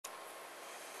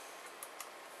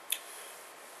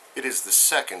It is the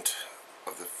second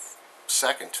of the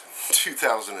second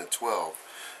 2012,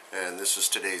 and this is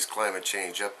today's climate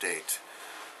change update.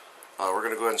 We're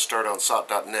going to go ahead and start on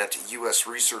SOT.net. U.S.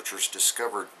 researchers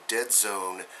discovered dead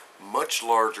zone much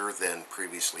larger than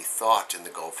previously thought in the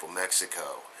Gulf of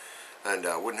Mexico. And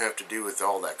wouldn't have to do with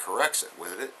all that corrects it,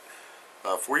 would it?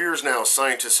 For years now,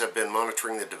 scientists have been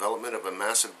monitoring the development of a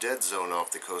massive dead zone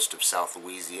off the coast of South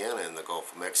Louisiana in the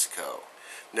Gulf of Mexico.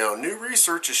 Now, new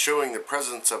research is showing the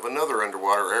presence of another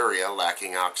underwater area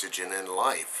lacking oxygen and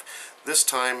life. This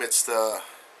time it's the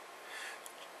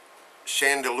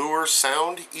Chandeleur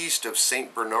Sound east of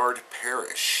St. Bernard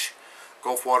Parish.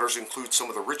 Gulf waters include some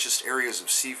of the richest areas of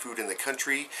seafood in the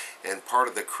country, and part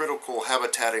of the critical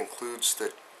habitat includes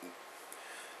the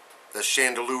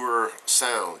Chandeleur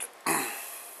Sound.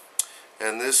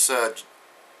 And this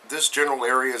general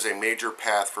area is a major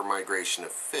path for migration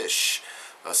of fish,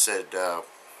 said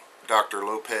Dr.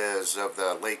 Lopez of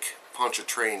the Lake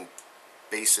Pontchartrain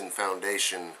Basin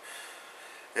Foundation.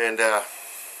 And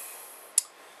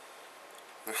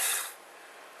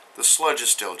the sludge is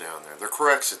still down there. They're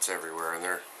corrects it's everywhere, and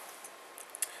they're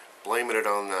blaming it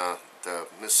on the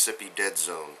Mississippi dead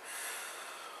zone.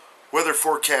 Weather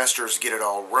forecasters get it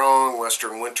all wrong.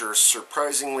 Western winter is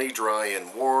surprisingly dry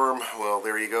and warm. Well,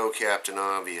 there you go, Captain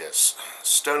Obvious.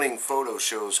 Stunning photo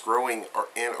shows growing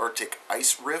Antarctic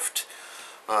ice rift.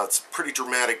 It's a pretty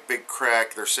dramatic big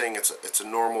crack. They're saying it's a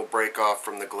normal break off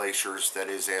from the glaciers that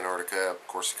is Antarctica. Of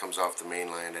course, it comes off the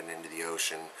mainland and into the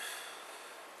ocean.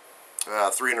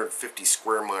 350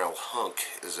 square mile hunk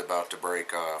is about to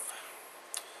break off.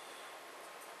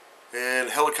 And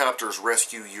helicopters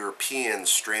rescue Europeans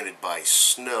stranded by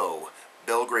snow.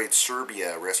 Belgrade,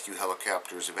 Serbia, rescue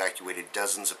helicopters evacuated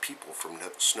dozens of people from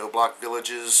snow-blocked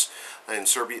villages in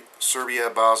Serbia,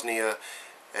 Bosnia,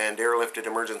 and airlifted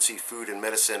emergency food and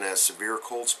medicine as severe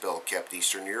cold spell kept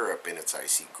Eastern Europe in its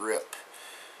icy grip.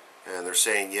 And they're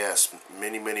saying, yes,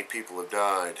 many people have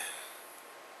died.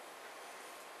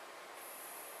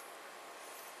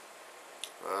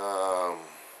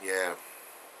 Yeah.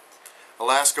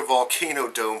 Alaska volcano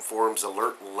dome forms,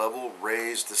 alert level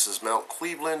raised. This is Mount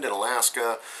Cleveland in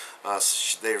Alaska.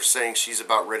 They're saying she's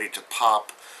about ready to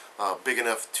pop, big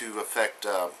enough to affect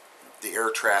the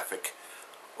air traffic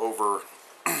over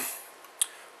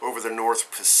over the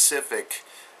North Pacific.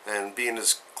 And being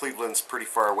as Cleveland's pretty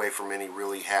far away from any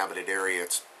really habited area,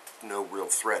 it's no real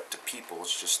threat to people.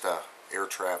 It's just air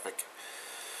traffic.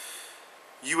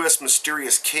 U.S.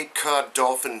 mysterious Cape Cod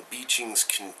dolphin beachings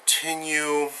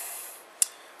continue.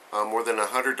 More than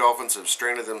 100 dolphins have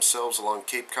stranded themselves along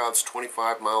Cape Cod's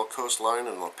 25-mile coastline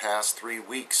in the past 3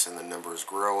 weeks, and the number is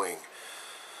growing.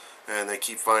 And they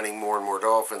keep finding more and more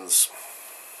dolphins.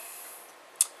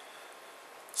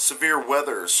 Severe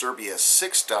weather. Serbia,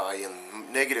 6 die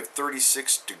in negative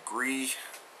 36-degree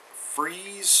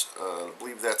freeze. I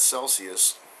believe that's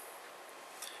Celsius.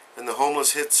 And the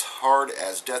homeless hits hard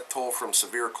as death toll from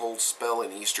severe cold spell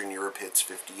in Eastern Europe hits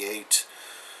 58.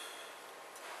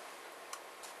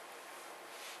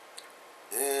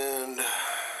 And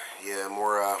yeah,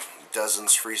 more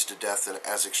dozens freeze to death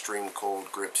as extreme cold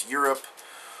grips Europe.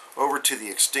 Over to the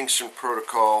extinction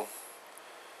protocol.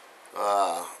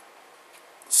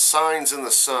 Signs in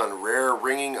the sun. Rare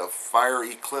ringing of fire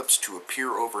eclipse to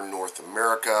appear over North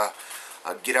America.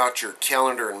 Get out your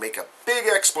calendar and make a big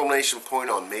exclamation point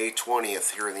on May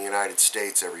 20th here in the United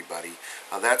States, everybody.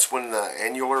 That's when the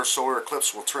annular solar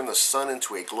eclipse will turn the sun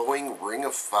into a glowing ring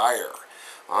of fire.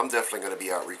 I'm definitely going to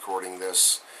be out recording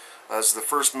this. It's the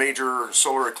first major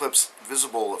solar eclipse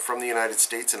visible from the United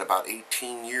States in about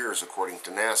 18 years, according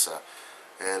to NASA.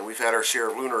 And we've had our share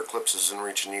of lunar eclipses in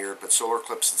recent years, but solar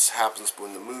eclipses happens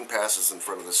when the moon passes in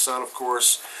front of the sun, of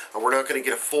course. We're not going to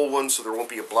get a full one, so there won't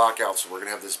be a blackout, so we're going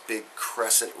to have this big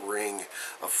crescent ring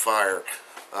of fire.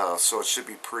 So it should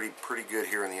be pretty good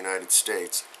here in the United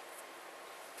States.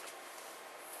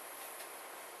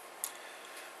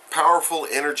 Powerful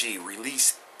energy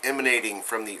release emanating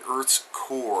from the Earth's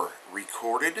core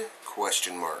recorded? ?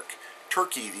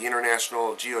 Turkey, the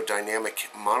International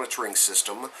Geodynamic Monitoring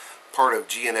System, part of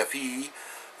GNFE,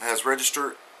 has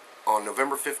registered on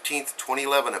November 15th,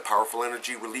 2011, a powerful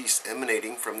energy release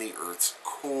emanating from the Earth's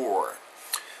core.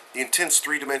 The intense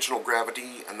three-dimensional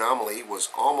gravity anomaly was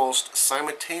almost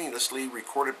simultaneously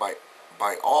recorded by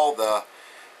all the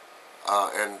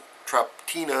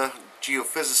Antropotina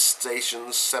geophysics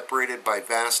stations separated by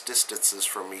vast distances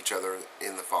from each other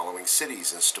in the following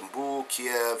cities: Istanbul,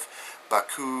 Kiev,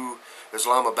 Baku,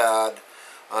 Islamabad,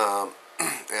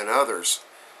 and others.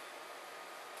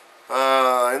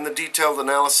 In the detailed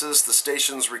analysis, the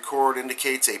station's record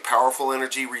indicates a powerful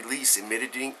energy release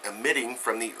emitting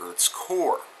from the Earth's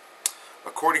core.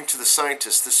 According to the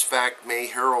scientists, this fact may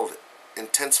herald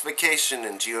intensification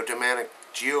in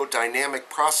geodynamic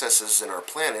processes in our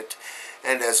planet,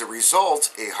 and as a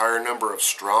result, a higher number of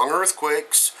strong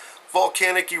earthquakes,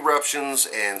 volcanic eruptions,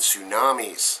 and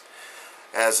tsunamis.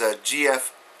 As a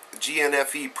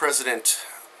GNFE president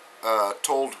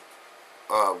told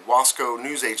Wasco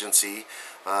news agency,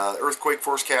 earthquake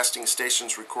forecasting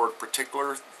stations record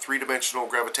particular three-dimensional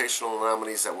gravitational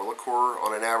anomalies that will occur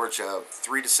on an average of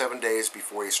 3 to 7 days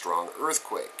before a strong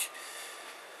earthquake.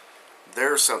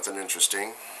 There's something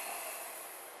interesting.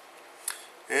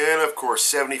 And of course,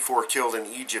 74 killed in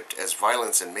Egypt as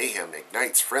violence and mayhem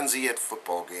ignites frenzy at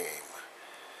football game.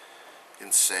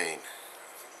 Insane.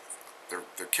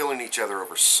 They're killing each other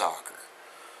over soccer.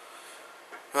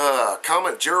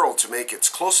 Comet Gerald to make its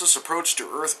closest approach to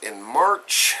Earth in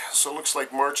March. So it looks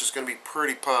like March is going to be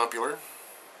pretty popular.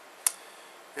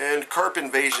 And carp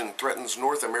invasion threatens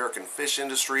North American fish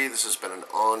industry. This has been an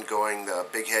ongoing. The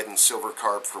bighead and silver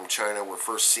carp from China were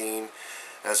first seen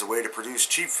as a way to produce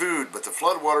cheap food, but the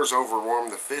floodwaters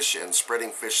overwhelmed the fish and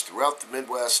spreading fish throughout the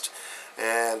Midwest.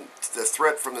 And the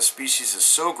threat from the species is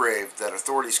so grave that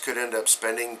authorities could end up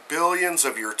spending billions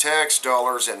of your tax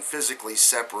dollars and physically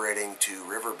separating two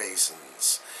river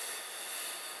basins.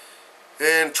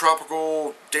 And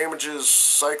tropical damages,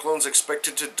 cyclones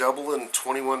expected to double in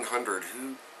 2100.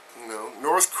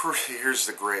 North Korea, here's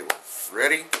the great one.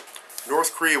 Ready?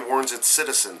 North Korea warns its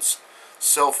citizens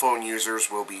cell phone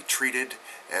users will be treated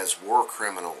as war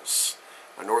criminals.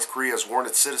 North Korea has warned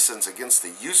its citizens against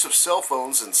the use of cell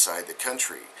phones inside the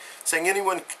country, saying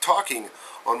anyone talking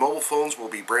on mobile phones will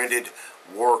be branded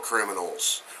war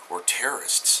criminals or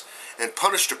terrorists and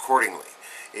punished accordingly.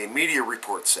 A media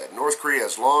report said North Korea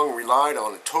has long relied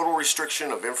on a total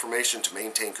restriction of information to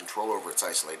maintain control over its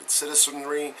isolated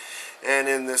citizenry, and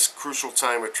in this crucial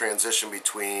time of transition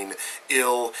between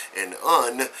ill and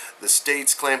un, the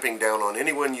state's clamping down on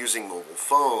anyone using mobile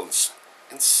phones.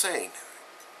 Insane.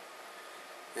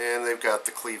 And they've got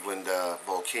the Cleveland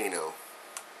volcano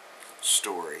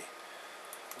story.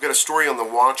 We've got a story on the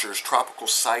Watchers. Tropical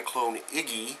Cyclone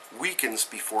Iggy weakens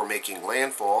before making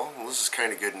landfall. Well, this is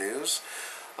kind of good news.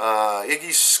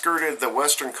 Iggy skirted the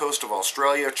western coast of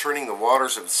Australia, churning the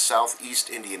waters of the southeast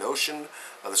Indian Ocean.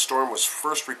 The storm was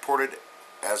first reported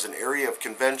as an area of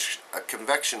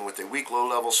convection with a weak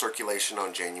low-level circulation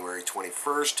on January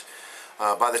 21st.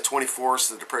 By the 24th,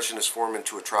 the depression is formed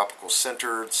into a tropical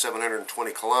center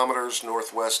 720 kilometers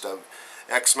northwest of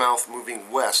Exmouth,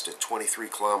 moving west at 23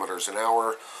 kilometers an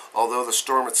hour. Although the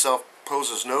storm itself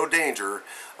poses no danger,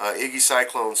 Iggy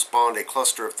cyclone spawned a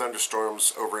cluster of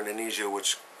thunderstorms over Indonesia,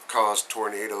 which caused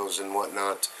tornadoes and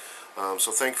whatnot.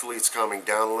 So thankfully it's calming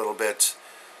down a little bit.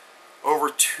 Over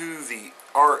to the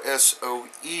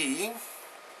RSOE.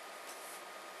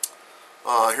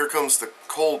 Here comes the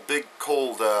cold, big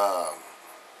cold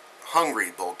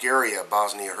Hungary, Bulgaria,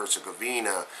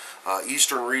 Bosnia-Herzegovina,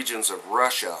 eastern regions of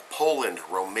Russia, Poland,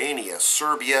 Romania,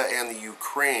 Serbia, and the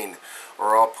Ukraine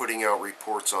are all putting out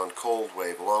reports on cold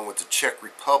wave, along with the Czech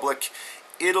Republic,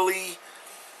 Italy,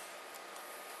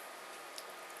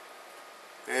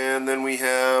 and then we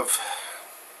have,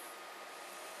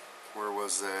 where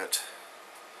was that?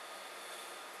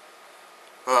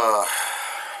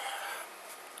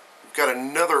 We've got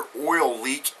another oil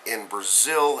leak in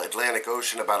Brazil, Atlantic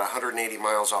Ocean, about 180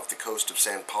 miles off the coast of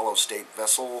Sao Paulo State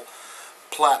vessel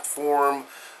platform.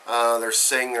 They're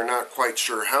saying they're not quite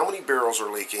sure how many barrels are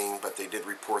leaking, but they did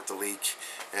report the leak,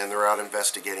 and they're out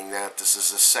investigating that. This is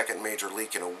the second major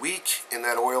leak in a week in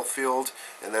that oil field,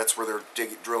 and that's where they're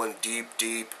drilling deep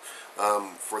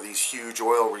for these huge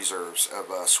oil reserves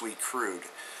of sweet crude.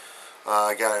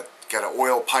 Got an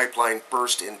oil pipeline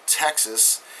burst in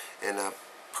Texas, in a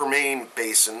Permian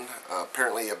Basin.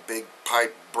 Apparently a big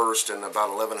pipe burst and about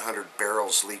 1,100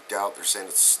 barrels leaked out. They're saying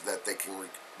that they can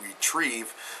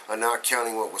retrieve, not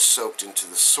counting what was soaked into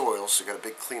the soil. So you got a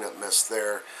big cleanup mess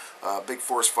there. Big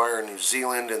forest fire in New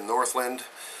Zealand and Northland.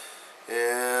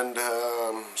 And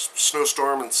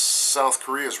snowstorm in South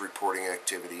Korea is reporting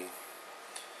activity.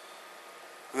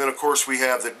 And then, of course, we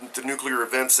have the nuclear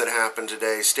events that happened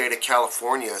today. State of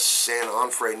California, San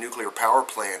Onofre nuclear power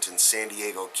plant in San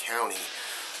Diego County.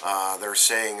 They're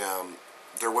saying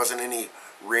there wasn't any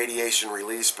radiation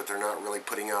release, but they're not really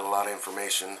putting out a lot of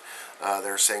information.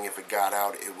 They're saying if it got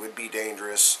out, it would be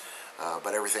dangerous,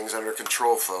 but everything's under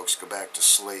control, folks. Go back to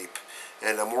sleep.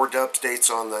 And more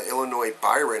updates on the Illinois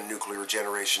Byron nuclear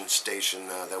generation station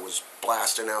that was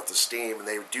blasting out the steam. And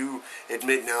they do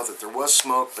admit now that there was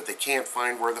smoke, but they can't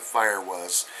find where the fire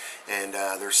was. And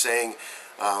they're saying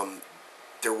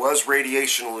there was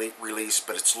radiation release,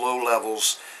 but it's low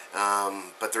levels.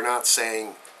 But they're not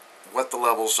saying what the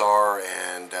levels are,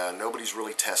 and nobody's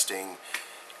really testing.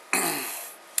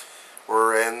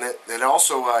 And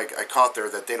also I caught there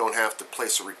that they don't have to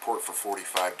place a report for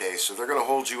 45 days. So they're going to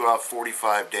hold you off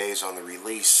 45 days on the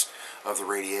release of the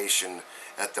radiation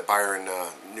at the Byron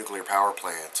nuclear power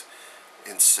plant.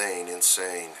 Insane,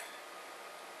 insane.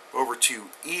 Over to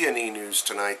E&E News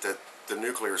tonight, that the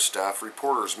nuclear stuff.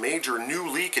 Reporters, major new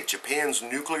leak at Japan's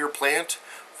nuclear plant.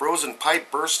 Frozen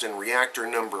pipe burst in reactor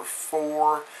number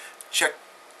 4.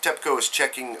 TEPCO is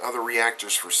checking other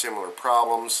reactors for similar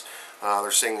problems.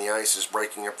 They're saying the ice is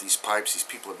breaking up these pipes. These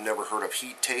people have never heard of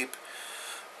heat tape.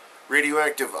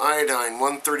 Radioactive iodine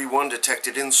 131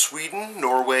 detected in Sweden,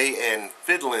 Norway, and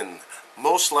Finland.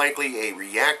 Most likely a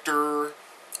reactor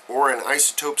or an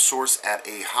isotope source at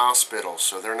a hospital.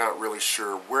 So they're not really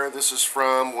sure where this is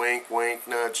from. Wink, wink,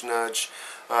 nudge, nudge.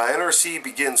 NRC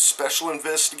begins special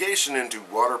investigation into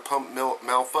water pump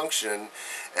malfunction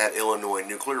at Illinois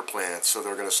nuclear plant. So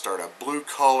they're going to start a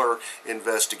blue-collar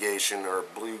investigation, or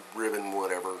blue ribbon,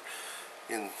 whatever.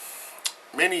 In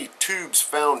many tubes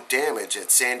found damage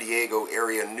at San Diego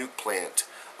area nuke plant.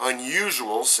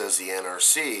 Unusual, says the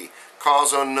NRC.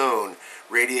 Cause unknown.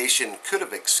 Radiation could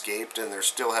have escaped, and they're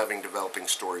still having developing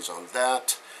stories on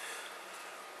that.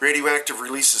 Radioactive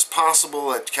releases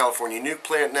possible at California nuke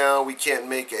plant now. We can't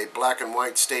make a black and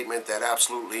white statement that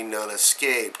absolutely none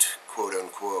escaped, quote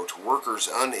unquote. Workers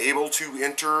unable to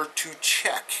enter to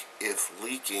check if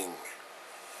leaking.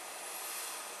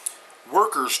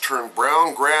 Workers turn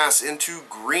brown grass into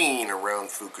green around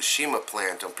Fukushima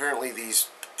plant. Apparently these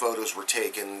photos were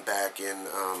taken back in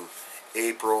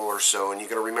April or so, and you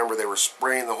got to remember they were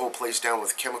spraying the whole place down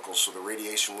with chemicals so the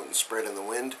radiation wouldn't spread in the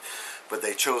wind, but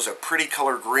they chose a pretty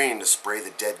color green to spray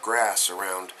the dead grass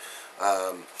around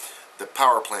the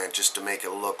power plant just to make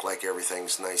it look like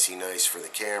everything's nicey nice for the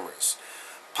cameras.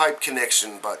 Pipe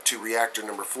connection but to reactor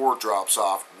number 4 drops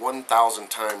off. 1,000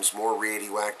 times more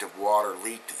radioactive water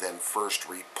leaked than first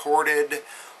reported.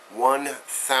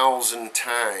 1,000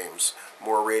 times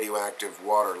more radioactive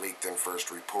water leaked than first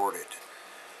reported.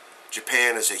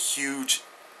 Japan is a huge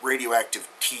radioactive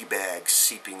tea bag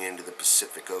seeping into the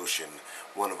Pacific Ocean,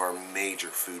 one of our major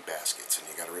food baskets. And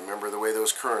you got to remember the way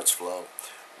those currents flow,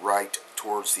 right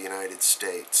towards the United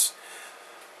States.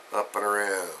 Up and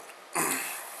around.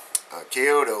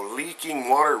 Kyoto, leaking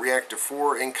water at reactor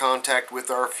 4 in contact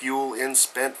with our fuel in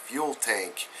spent fuel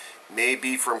tank. May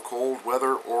be from cold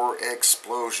weather or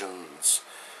explosions.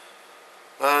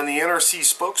 And the NRC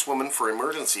spokeswoman for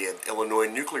emergency at Illinois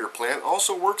nuclear plant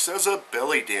also works as a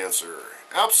belly dancer.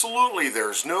 Absolutely,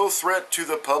 there's no threat to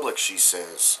the public, she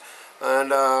says.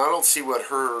 And I don't see what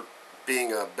her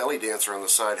being a belly dancer on the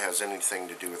side has anything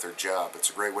to do with her job. It's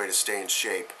a great way to stay in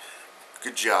shape.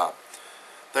 Good job.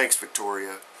 Thanks,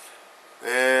 Victoria.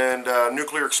 And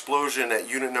nuclear explosion at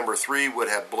unit number 3 would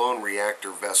have blown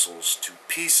reactor vessels to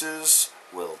pieces.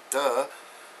 Well, duh.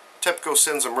 TEPCO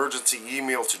sends emergency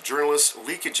email to journalists.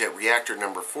 Leakage at reactor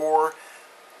number 4.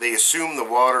 They assume the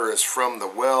water is from the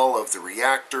well of the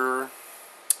reactor.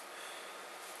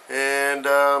 And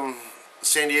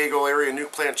San Diego area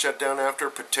nuke plant shut down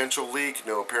after potential leak.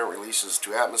 No apparent releases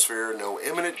to atmosphere. No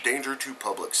imminent danger to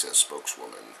public, says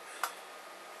spokeswoman.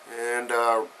 And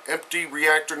empty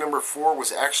reactor number 4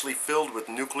 was actually filled with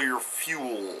nuclear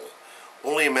fuel.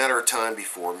 Only a matter of time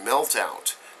before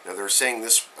meltdown. Now they're saying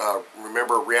this,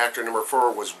 remember reactor number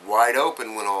 4 was wide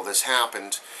open when all this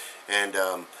happened, and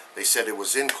they said it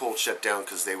was in cold shutdown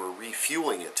because they were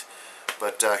refueling it.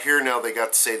 But here now they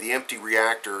got to say the empty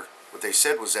reactor, what they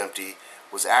said was empty,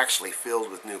 was actually filled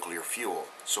with nuclear fuel.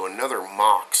 So another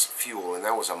MOX fuel, and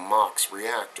that was a MOX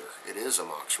reactor. It is a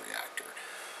MOX reactor.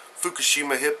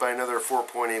 Fukushima hit by another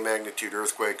 4.8 magnitude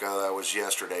earthquake. That was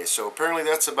yesterday. So apparently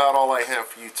that's about all I have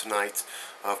for you tonight.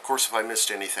 Of course, if I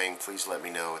missed anything, please let me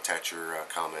know. Attach your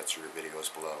comments or your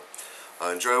videos below.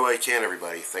 Enjoy while you can,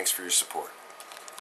 everybody. Thanks for your support.